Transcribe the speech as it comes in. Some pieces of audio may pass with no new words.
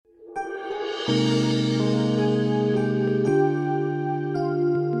Welcome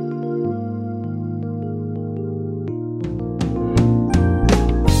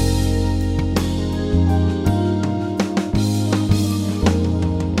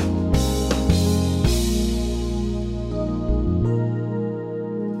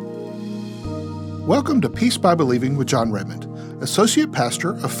to Peace by Believing with Jon Redmond, Associate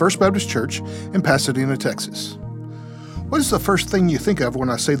Pastor of First Baptist Church in Pasadena, Texas. What is the first thing you think of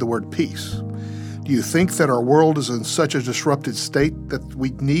when I say the word peace? Do you think that our world is in such a disrupted state that we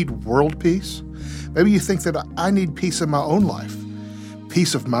need world peace? Maybe you think that I need peace in my own life,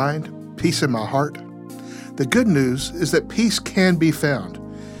 peace of mind, peace in my heart. The good news is that peace can be found.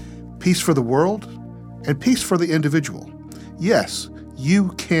 Peace for the world and peace for the individual. Yes, you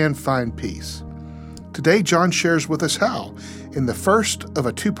can find peace. Today, Jon shares with us how, in the first of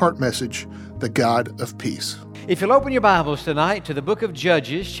a two-part message, the God of Peace. If you'll open your Bibles tonight to the book of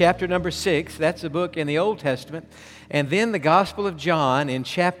Judges, chapter number 6, that's a book in the Old Testament, and then the Gospel of John in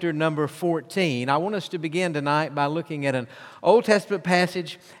chapter number 14. I want us to begin tonight by looking at an Old Testament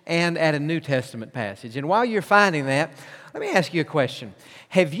passage and at a New Testament passage. And while you're finding that, let me ask you a question.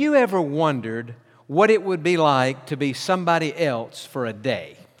 Have you ever wondered what it would be like to be somebody else for a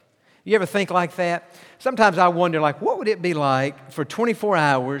day? You ever think like that? Sometimes I wonder, what would it be like for 24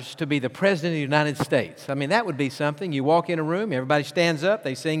 hours to be the President of the United States? I mean, that would be something. You walk in a room, everybody stands up,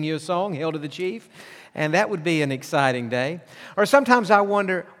 they sing you a song, Hail to the Chief, and that would be an exciting day. Or sometimes I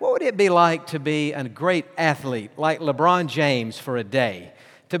wonder, what would it be like to be a great athlete like LeBron James for a day?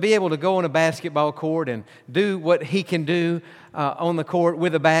 To be able to go on a basketball court and do what he can do on the court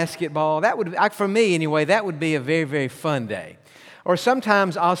with a basketball. That would, for me anyway, that would be a very, very fun day. Or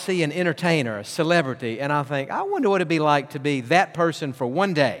sometimes I'll see an entertainer, a celebrity, and I'll think, I wonder what it'd be like to be that person for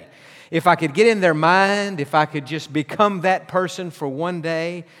one day. If I could get in their mind, if I could just become that person for one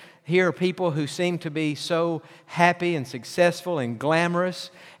day. Here are people who seem to be so happy and successful and glamorous.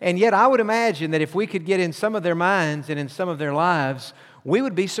 And yet I would imagine that if we could get in some of their minds and in some of their lives, we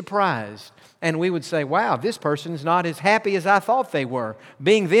would be surprised. And we would say, wow, this person's not as happy as I thought they were.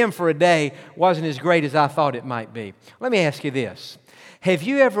 Being them for a day wasn't as great as I thought it might be. Let me ask you this. Have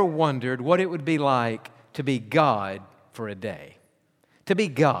you ever wondered what it would be like to be God for a day? To be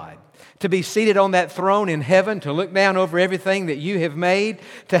God. To be seated on that throne in heaven, to look down over everything that you have made,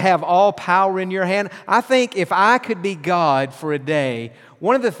 to have all power in your hand. I think if I could be God for a day,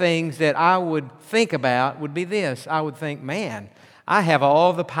 one of the things that I would think about would be this. I would think, man, I have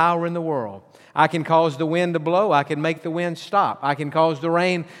all the power in the world. I can cause the wind to blow. I can make the wind stop. I can cause the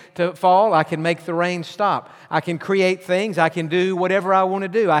rain to fall. I can make the rain stop. I can create things. I can do whatever I want to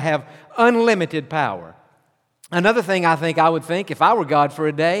do. I have unlimited power. Another thing I think I would think, if I were God for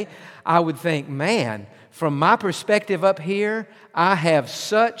a day, I would think, man, from my perspective up here, I have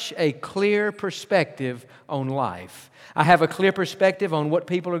such a clear perspective on life. I have a clear perspective on what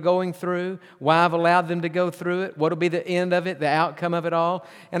people are going through, why I've allowed them to go through it, what will be the end of it, the outcome of it all.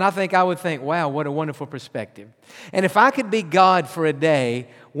 And I think I would think, wow, what a wonderful perspective. And if I could be God for a day,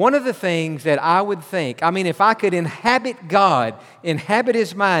 one of the things that I would think, if I could inhabit God, inhabit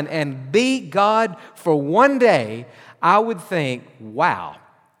His mind, and be God for one day, I would think, wow,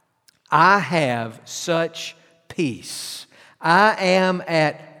 I have such peace. I am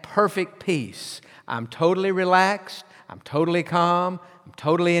at perfect peace. I'm totally relaxed. I'm totally calm, I'm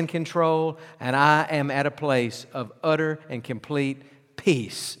totally in control, and I am at a place of utter and complete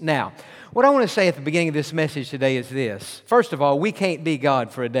peace. Now, what I want to say at the beginning of this message today is this. First of all, we can't be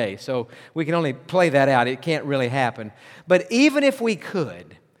God for a day, so we can only play that out. It can't really happen. But even if we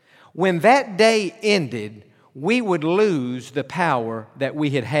could, when that day ended, we would lose the power that we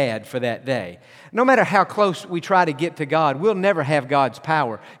had had for that day. No matter how close we try to get to God, we'll never have God's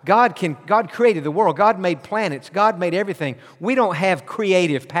power. God created the world. God made planets. God made everything. We don't have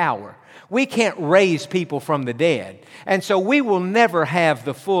creative power. We can't raise people from the dead. And so we will never have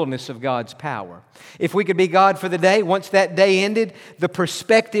the fullness of God's power. If we could be God for the day, once that day ended, the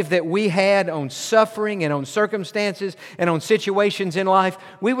perspective that we had on suffering and on circumstances and on situations in life,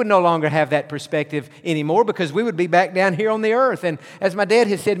 we would no longer have that perspective anymore because we would be back down here on the earth. And as my dad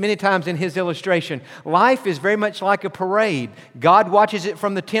has said many times in his illustration, life is very much like a parade. God watches it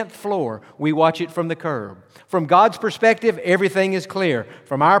from the 10th floor. We watch it from the curb. From God's perspective, everything is clear.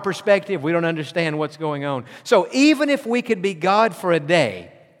 From our perspective, we don't understand what's going on. So even if we could be God for a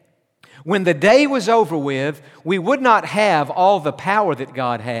day, when the day was over with, we would not have all the power that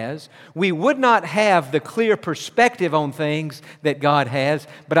God has. We would not have the clear perspective on things that God has.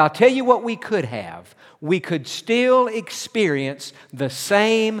 But I'll tell you what we could have. We could still experience the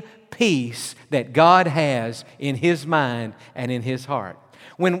same peace that God has in His mind and in His heart.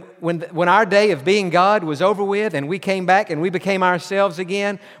 When our day of being God was over with and we came back and we became ourselves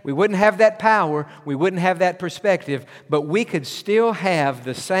again, we wouldn't have that power, we wouldn't have that perspective, but we could still have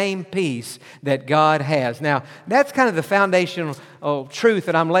the same peace that God has. Now, that's kind of the foundational truth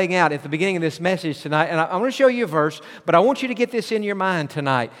that I'm laying out at the beginning of this message tonight, and I'm going to show you a verse, but I want you to get this in your mind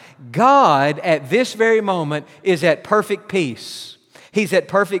tonight. God, at this very moment, is at perfect peace. He's at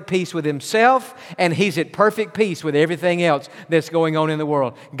perfect peace with Himself, and He's at perfect peace with everything else that's going on in the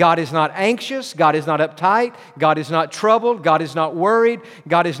world. God is not anxious. God is not uptight. God is not troubled. God is not worried.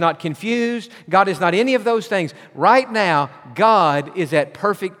 God is not confused. God is not any of those things. Right now, God is at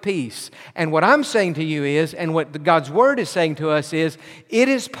perfect peace. And what I'm saying to you is, and what God's Word is saying to us is, it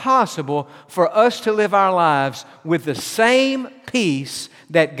is possible for us to live our lives with the same peace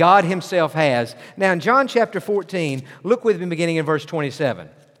that God Himself has. Now in John chapter 14, look with me beginning in verse 27.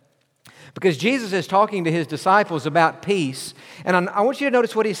 Because Jesus is talking to His disciples about peace, and I want you to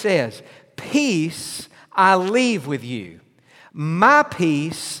notice what He says. Peace I leave with you. My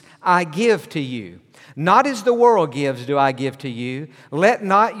peace I give to you. Not as the world gives do I give to you. Let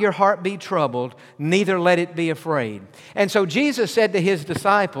not your heart be troubled, neither let it be afraid. And so Jesus said to His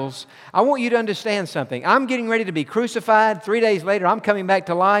disciples, I want you to understand something. I'm getting ready to be crucified. 3 days later, I'm coming back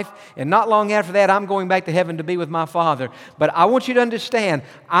to life. And not long after that, I'm going back to heaven to be with my Father. But I want you to understand,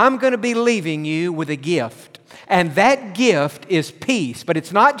 I'm going to be leaving you with a gift. And that gift is peace. But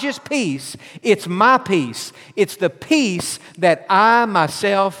it's not just peace, it's my peace. It's the peace that I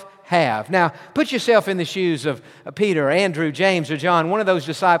myself have. Now, put yourself in the shoes of Peter, Andrew, James, or John, one of those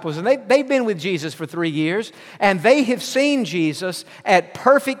disciples, and they've been with Jesus for 3 years, and they have seen Jesus at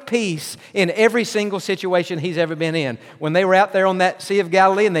perfect peace in every single situation He's ever been in. When they were out there on that Sea of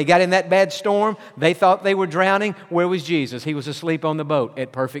Galilee and they got in that bad storm, they thought they were drowning. Where was Jesus? He was asleep on the boat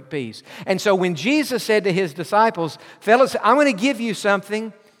at perfect peace. And so when Jesus said to His disciples, fellas, I'm going to give you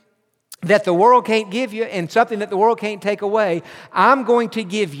something that the world can't give you and something that the world can't take away. I'm going to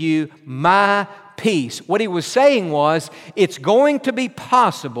give you my peace. What He was saying was, it's going to be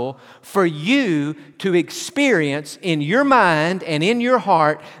possible for you to experience in your mind and in your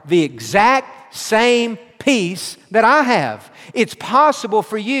heart the exact same peace that I have. It's possible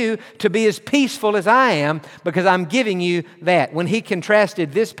for you to be as peaceful as I am because I'm giving you that. When He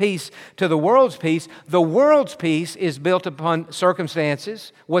contrasted this peace to the world's peace is built upon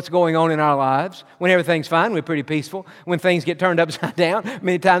circumstances, what's going on in our lives. When everything's fine, we're pretty peaceful. When things get turned upside down,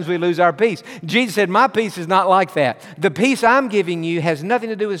 many times we lose our peace. Jesus said, my peace is not like that. The peace I'm giving you has nothing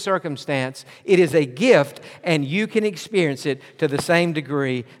to do with circumstance. It is a gift, and you can experience it to the same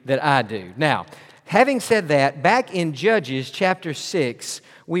degree that I do. Now, having said that, back in Judges chapter 6,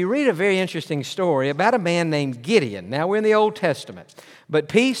 we read a very interesting story about a man named Gideon. Now, we're in the Old Testament, but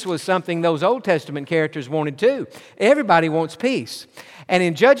peace was something those Old Testament characters wanted too. Everybody wants peace. And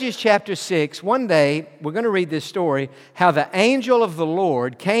in Judges chapter 6, one day, we're going to read this story, how the angel of the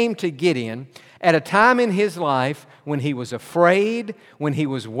Lord came to Gideon at a time in his life when he was afraid, when he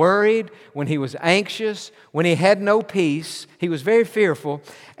was worried, when he was anxious, when he had no peace. He was very fearful.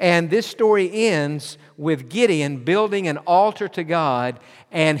 And this story ends with Gideon building an altar to God,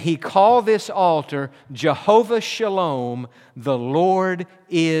 and he called this altar Jehovah Shalom, the Lord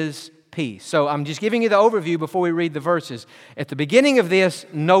is peace. So I'm just giving you the overview before we read the verses. At the beginning of this,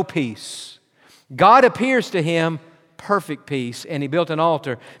 no peace. God appears to him, perfect peace, and he built an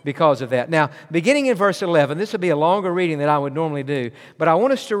altar because of that. Now, beginning in verse 11, this will be a longer reading than I would normally do, but I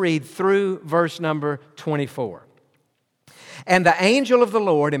want us to read through verse number 24. And the angel of the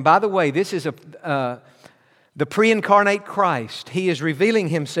Lord, and by the way, this is the pre-incarnate Christ. He is revealing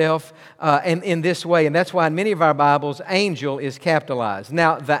Himself in this way, and that's why in many of our Bibles, angel is capitalized.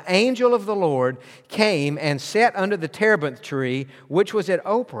 Now, the angel of the Lord came and sat under the terebinth tree, which was at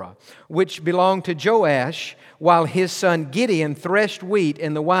Oprah, which belonged to Joash, while his son Gideon threshed wheat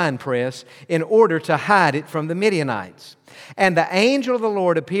in the winepress in order to hide it from the Midianites. And the angel of the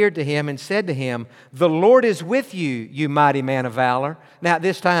Lord appeared to him and said to him, "The Lord is with you, you mighty man of valor." Now, at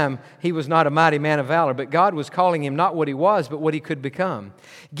this time, he was not a mighty man of valor, but God was calling him not what he was, but what he could become.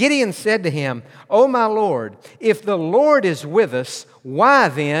 Gideon said to him, "O my Lord, if the Lord is with us, why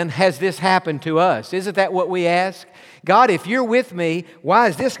then has this happened to us?" Isn't that what we ask? God, if you're with me, why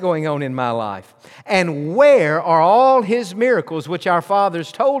is this going on in my life? And where are all His miracles which our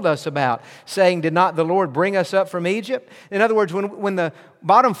fathers told us about, saying, "Did not the Lord bring us up from Egypt?" In other words, when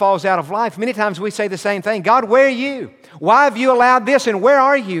bottom falls out of life, many times we say the same thing. God, where are you? Why have you allowed this? And where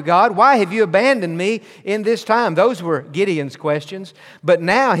are you, God? Why have you abandoned me in this time? Those were Gideon's questions. But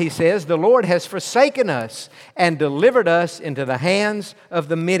now, he says, the Lord has forsaken us and delivered us into the hands of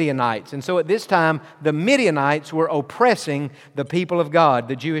the Midianites. And so at this time, the Midianites were oppressing the people of God,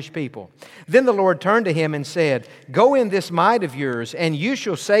 the Jewish people. Then the Lord turned to him and said, go in this might of yours, and you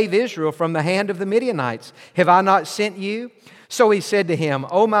shall save Israel from the hand of the Midianites. Have I not sent you? So he said to him,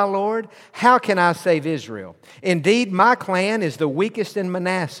 O my Lord, how can I save Israel? Indeed, my clan is the weakest in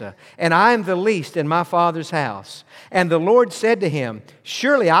Manasseh, and I am the least in my father's house. And the Lord said to him,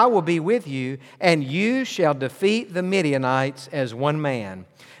 surely I will be with you, and you shall defeat the Midianites as one man.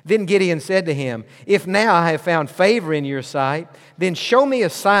 Then Gideon said to him, if now I have found favor in your sight, then show me a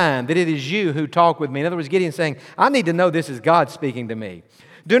sign that it is you who talk with me. In other words, Gideon saying, I need to know this is God speaking to me.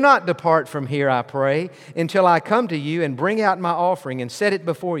 Do not depart from here, I pray, until I come to you and bring out my offering and set it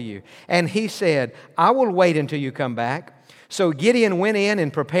before you. And he said, I will wait until you come back. So Gideon went in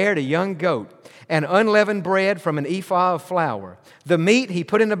and prepared a young goat and unleavened bread from an ephah of flour. The meat he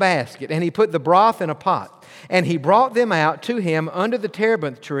put in a basket, and he put the broth in a pot. And he brought them out to him under the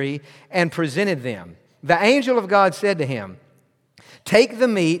terebinth tree and presented them. The angel of God said to him, take the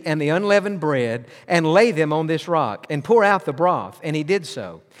meat and the unleavened bread and lay them on this rock and pour out the broth. And he did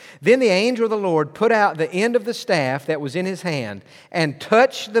so. Then the angel of the Lord put out the end of the staff that was in his hand and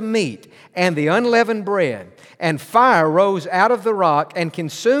touched the meat and the unleavened bread. And fire rose out of the rock and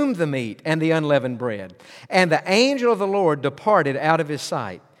consumed the meat and the unleavened bread. And the angel of the Lord departed out of his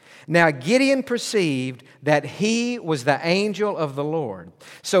sight. Now Gideon perceived that he was the angel of the Lord.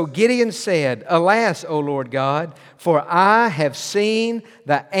 So Gideon said, alas, O Lord God, for I have seen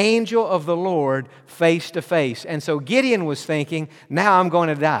the angel of the Lord face to face. And so Gideon was thinking, now I'm going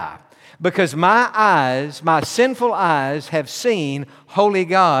to die, because my eyes, my sinful eyes, have seen holy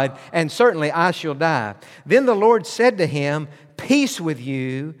God, and certainly I shall die. Then the Lord said to him, peace with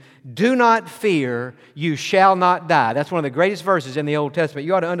you, do not fear, you shall not die. That's one of the greatest verses in the Old Testament.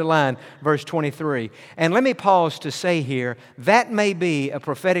 You ought to underline verse 23. And let me pause to say here, that may be a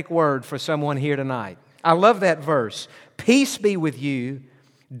prophetic word for someone here tonight. I love that verse. Peace be with you,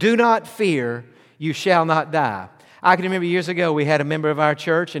 do not fear, you shall not die. I can remember years ago we had a member of our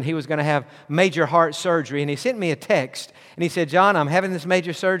church, and he was going to have major heart surgery, and he sent me a text, and he said, John, I'm having this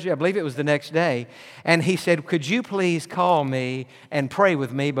major surgery. I believe it was the next day. And he said, could you please call me and pray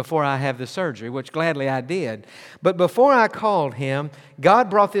with me before I have the surgery, which gladly I did. But before I called him, God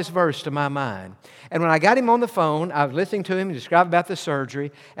brought this verse to my mind. And when I got him on the phone, I was listening to him describe about the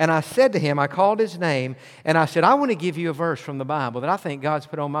surgery, and I said to him, I called his name, and I said, I want to give you a verse from the Bible that I think God's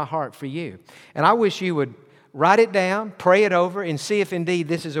put on my heart for you. And I wish you would write it down, pray it over, and see if indeed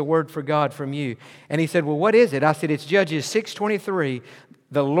this is a word for God from you. And he said, well, what is it? I said, it's Judges 6:23.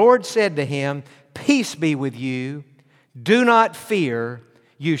 The Lord said to him, peace be with you, do not fear,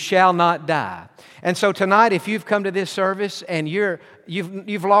 you shall not die. And so tonight, if you've come to this service and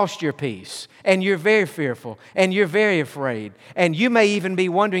you've lost your peace, and you're very fearful, and you're very afraid, and you may even be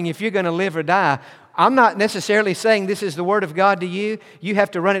wondering if you're going to live or die, I'm not necessarily saying this is the Word of God to you. You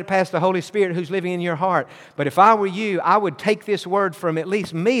have to run it past the Holy Spirit who's living in your heart. But if I were you, I would take this word from at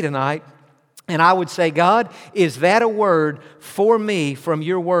least me tonight, and I would say, God, is that a word for me from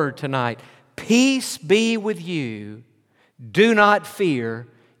your word tonight? Peace be with you. Do not fear.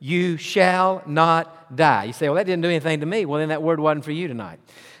 You shall not die. You say, well, that didn't do anything to me. Well, then that word wasn't for you tonight.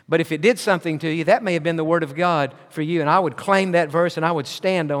 But if it did something to you, that may have been the Word of God for you. And I would claim that verse, and I would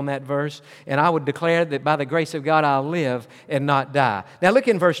stand on that verse, and I would declare that by the grace of God I'll live and not die. Now look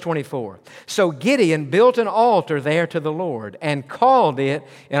in verse 24. So Gideon built an altar there to the Lord and called it,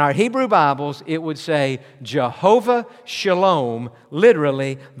 in our Hebrew Bibles, it would say Jehovah Shalom,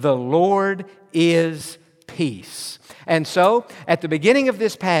 literally, the Lord is peace. And so, at the beginning of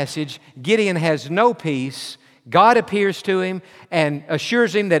this passage, Gideon has no peace. God appears to him and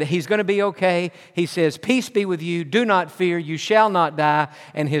assures him that he's going to be okay. He says, peace be with you, do not fear, you shall not die.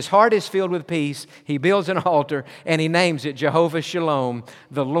 And his heart is filled with peace. He builds an altar and he names it Jehovah Shalom,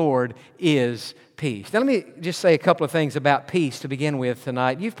 the Lord is peace. Now let me just say a couple of things about peace to begin with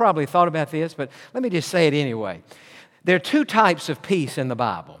tonight. You've probably thought about this, but let me just say it anyway. There are two types of peace in the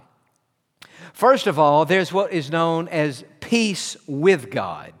Bible. First of all, there's what is known as peace with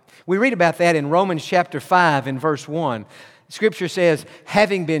God. We read about that in Romans chapter 5 and verse 1. Scripture says,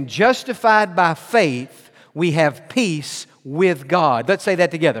 having been justified by faith, we have peace with God. Let's say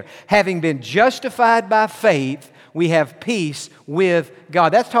that together. Having been justified by faith, we have peace with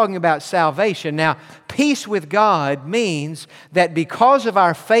God. That's talking about salvation. Now, peace with God means that because of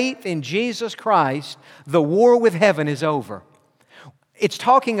our faith in Jesus Christ, the war with heaven is over. It's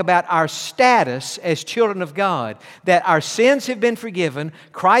talking about our status as children of God, that our sins have been forgiven,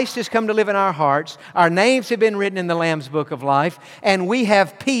 Christ has come to live in our hearts, our names have been written in the Lamb's Book of Life, and we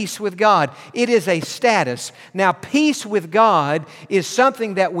have peace with God. It is a status. Now, peace with God is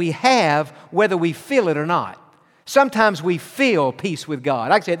something that we have whether we feel it or not. Sometimes we feel peace with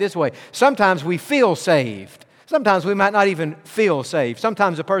God. I can say it this way. Sometimes we feel saved. Sometimes we might not even feel saved.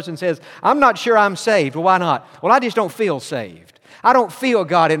 Sometimes a person says, I'm not sure I'm saved. Well, why not? Well, I just don't feel saved. I don't feel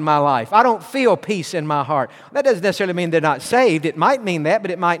God in my life. I don't feel peace in my heart. That doesn't necessarily mean they're not saved. It might mean that, but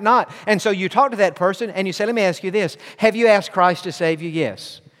it might not. And so you talk to that person and you say, let me ask you this. Have you asked Christ to save you?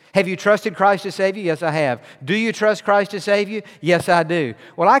 Yes. Have you trusted Christ to save you? Yes, I have. Do you trust Christ to save you? Yes, I do.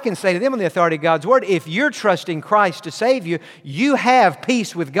 Well, I can say to them on the authority of God's Word, if you're trusting Christ to save you, you have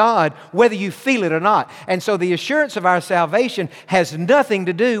peace with God, whether you feel it or not. And so the assurance of our salvation has nothing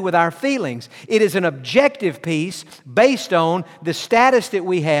to do with our feelings. It is an objective peace based on the status that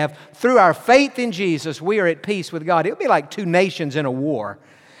we have. Through our faith in Jesus, we are at peace with God. It would be like two nations in a war.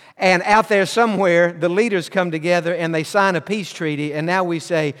 And out there somewhere, the leaders come together and they sign a peace treaty, and now we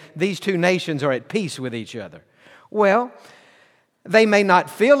say these two nations are at peace with each other. Well, they may not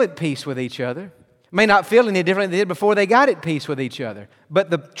feel at peace with each other, may not feel any different than they did before they got at peace with each other. But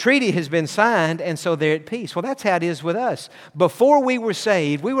the treaty has been signed, and so they're at peace. Well, that's how it is with us. Before we were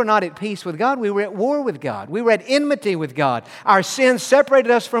saved, we were not at peace with God. We were at war with God. We were at enmity with God. Our sins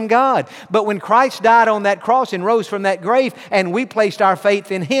separated us from God. But when Christ died on that cross and rose from that grave, and we placed our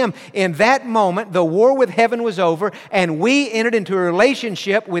faith in Him, in that moment, the war with heaven was over, and we entered into a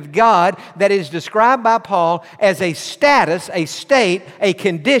relationship with God that is described by Paul as a status, a state, a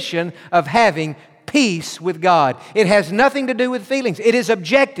condition of having peace with God. It has nothing to do with feelings. It is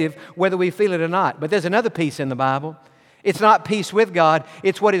objective whether we feel it or not. But there's another peace in the Bible. It's not peace with God.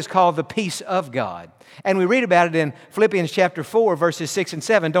 It's what is called the peace of God. And we read about it in Philippians chapter 4, verses 6 and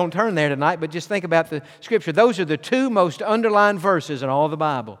 7. Don't turn there tonight, but just think about the Scripture. Those are the two most underlined verses in all the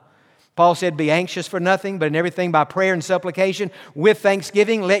Bible. Paul said, be anxious for nothing, but in everything by prayer and supplication, with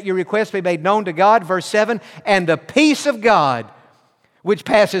thanksgiving, let your requests be made known to God. Verse 7, and the peace of God, which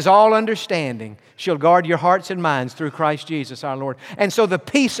passes all understanding, shall guard your hearts and minds through Christ Jesus our Lord. And so the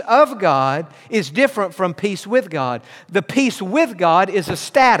peace of God is different from peace with God. The peace with God is a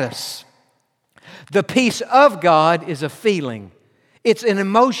status. The peace of God is a feeling. It's an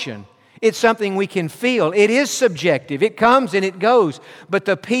emotion. It's something we can feel. It is subjective. It comes and it goes. But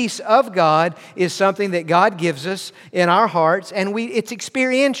the peace of God is something that God gives us in our hearts, and it's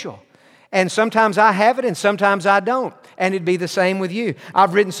experiential. And sometimes I have it and sometimes I don't. And it'd be the same with you.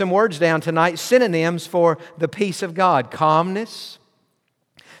 I've written some words down tonight, synonyms for the peace of God. Calmness,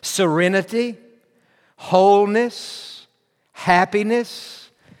 serenity, wholeness, happiness.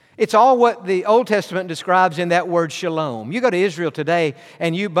 It's all what the Old Testament describes in that word shalom. You go to Israel today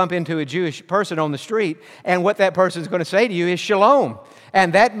and you bump into a Jewish person on the street, and what that person is going to say to you is shalom.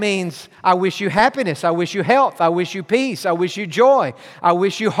 And that means, I wish you happiness, I wish you health, I wish you peace, I wish you joy, I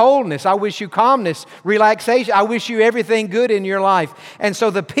wish you wholeness, I wish you calmness, relaxation, I wish you everything good in your life. And so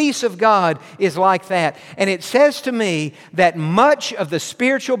the peace of God is like that. And it says to me that much of the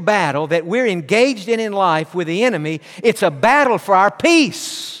spiritual battle that we're engaged in life with the enemy, it's a battle for our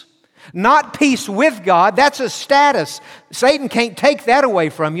peace. Not peace with God, that's a status. Satan can't take that away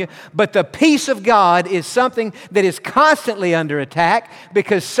from you. But the peace of God is something that is constantly under attack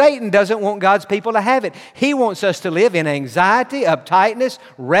because Satan doesn't want God's people to have it. He wants us to live in anxiety, uptightness,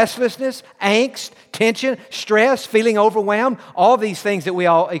 restlessness, angst, tension, stress, feeling overwhelmed, all these things that we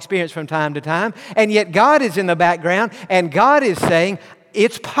all experience from time to time. And yet God is in the background, and God is saying,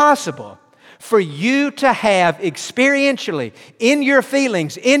 it's possible for you to have experientially in your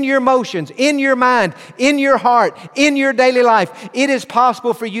feelings, in your emotions, in your mind, in your heart, in your daily life, it is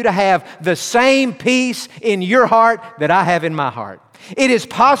possible for you to have the same peace in your heart that I have in my heart. It is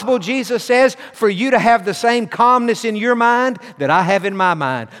possible, Jesus says, for you to have the same calmness in your mind that I have in my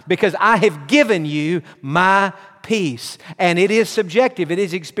mind, because I have given you my peace. And it is subjective, it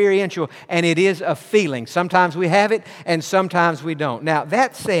is experiential, and it is a feeling. Sometimes we have it and sometimes we don't. Now,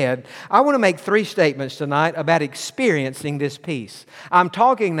 that said, I want to make 3 statements tonight about experiencing this peace. I'm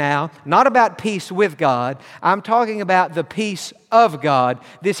talking now not about peace with God, I'm talking about the peace of God,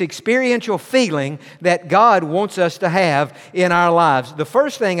 this experiential feeling that God wants us to have in our lives. The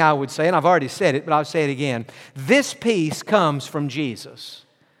first thing I would say, and I've already said it, but I'll say it again, this peace comes from Jesus.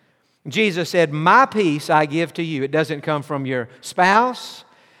 Jesus said, my peace I give to you. It doesn't come from your spouse,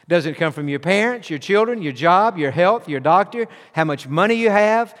 doesn't come from your parents, your children, your job, your health, your doctor, how much money you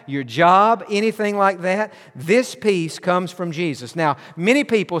have, your job, anything like that. This peace comes from Jesus. Now, many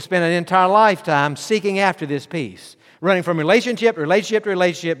people spend an entire lifetime seeking after this peace. Running from relationship to relationship to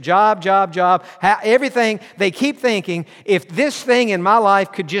relationship, job, everything. They keep thinking, if this thing in my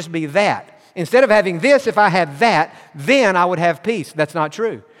life could just be that. Instead of having this, if I had that, then I would have peace. That's not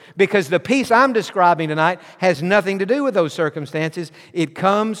true. Because the peace I'm describing tonight has nothing to do with those circumstances. It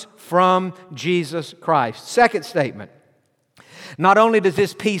comes from Jesus Christ. Second statement. Not only does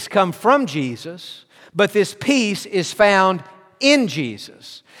this peace come from Jesus, but this peace is found in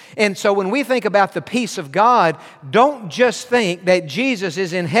Jesus. And so when we think about the peace of God, don't just think that Jesus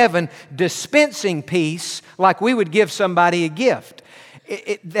is in heaven dispensing peace like we would give somebody a gift.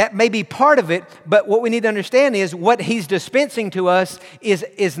 That may be part of it, but what we need to understand is what He's dispensing to us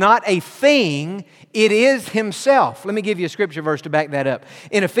is not a thing, it is Himself. Let me give you a scripture verse to back that up.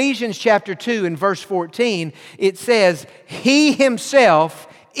 In Ephesians chapter 2 and verse 14, it says, He Himself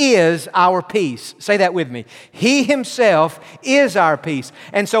is our peace. Say that with me. He Himself is our peace.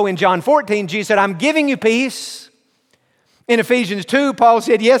 And so in John 14, Jesus said, I'm giving you peace. In Ephesians 2, Paul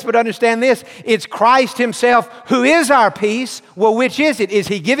said, yes, but understand this. It's Christ Himself who is our peace. Well, which is it? Is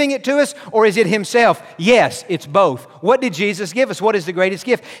He giving it to us or is it Himself? Yes, it's both. What did Jesus give us? What is the greatest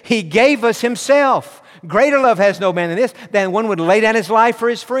gift? He gave us Himself. Greater love has no man than this, than one would lay down his life for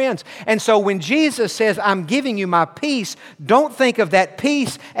his friends. And so when Jesus says, I'm giving you my peace, don't think of that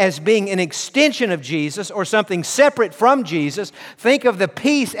peace as being an extension of Jesus or something separate from Jesus. Think of the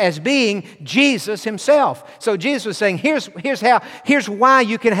peace as being Jesus Himself. So Jesus was saying, here's why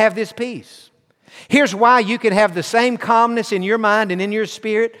you can have this peace. Here's why you can have the same calmness in your mind and in your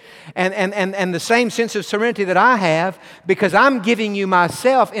spirit and the same sense of serenity that I have, because I'm giving you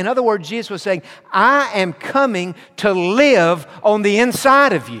myself. In other words, Jesus was saying, I am coming to live on the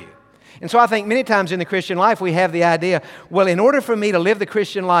inside of you. And so I think many times in the Christian life we have the idea, well, in order for me to live the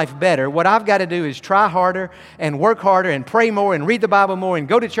Christian life better, what I've got to do is try harder and work harder and pray more and read the Bible more and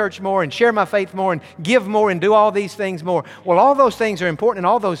go to church more and share my faith more and give more and do all these things more. Well, all those things are important and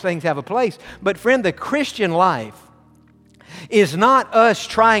all those things have a place. But friend, the Christian life is not us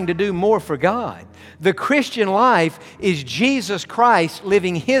trying to do more for God. The Christian life is Jesus Christ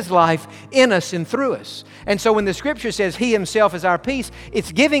living His life in us and through us. And so when the Scripture says He Himself is our peace,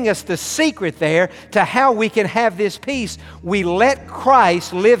 it's giving us the secret there to how we can have this peace. We let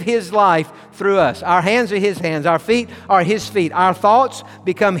Christ live His life through us. Our hands are His hands. Our feet are His feet. Our thoughts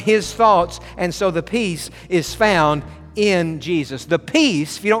become His thoughts. And so the peace is found in Jesus. The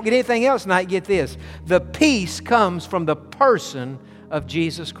peace, if you don't get anything else tonight, get this. The peace comes from the person of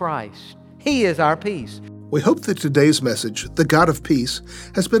Jesus Christ. He is our peace. We hope that today's message, The God of Peace,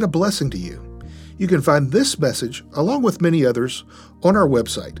 has been a blessing to you. You can find this message, along with many others, on our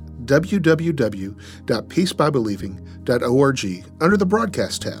website, www.peacebybelieving.org, under the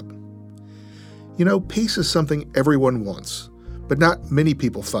Broadcast tab. You know, peace is something everyone wants, but not many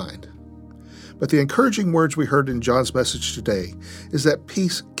people find. But the encouraging words we heard in John's message today is that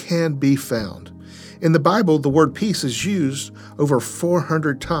peace can be found. In the Bible, the word peace is used over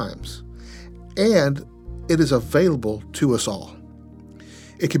 400 times. And it is available to us all.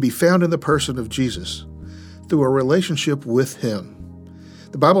 It can be found in the person of Jesus through a relationship with Him.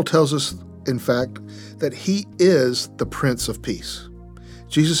 The Bible tells us, in fact, that He is the Prince of Peace.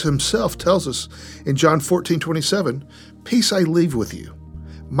 Jesus Himself tells us in John 14:27, "Peace I leave with you,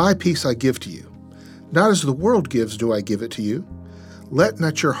 my peace I give to you. Not as the world gives do I give it to you. Let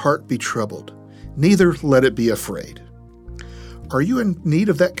not your heart be troubled, neither let it be afraid." Are you in need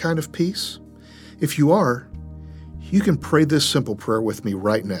of that kind of peace? If you are, you can pray this simple prayer with me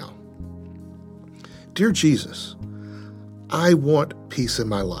right now. Dear Jesus, I want peace in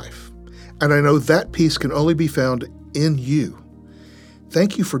my life, and I know that peace can only be found in you.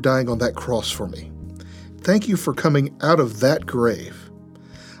 Thank you for dying on that cross for me. Thank you for coming out of that grave.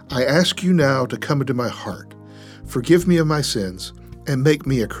 I ask you now to come into my heart, forgive me of my sins, and make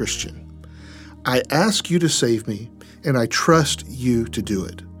me a Christian. I ask you to save me, and I trust you to do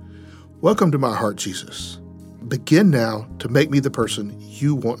it. Welcome to my heart, Jesus. Begin now to make me the person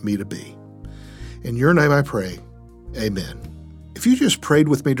you want me to be. In your name I pray, amen. If you just prayed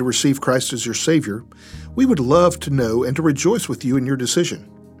with me to receive Christ as your Savior, we would love to know and to rejoice with you in your decision.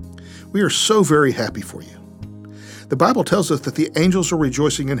 We are so very happy for you. The Bible tells us that the angels are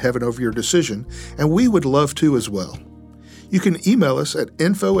rejoicing in heaven over your decision, and we would love to as well. You can email us at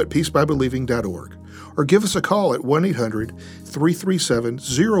info@peacebybelieving.org or give us a call at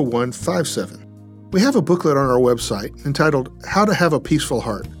 1-800-337-0157. We have a booklet on our website entitled How to Have a Peaceful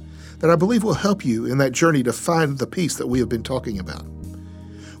Heart that I believe will help you in that journey to find the peace that we have been talking about.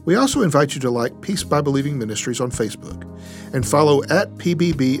 We also invite you to like Peace by Believing Ministries on Facebook and follow at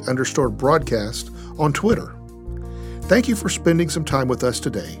PBB_broadcast on Twitter. Thank you for spending some time with us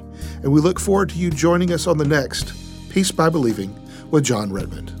today, and we look forward to you joining us on the next Peace by Believing with Jon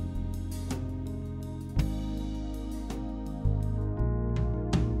Redmond.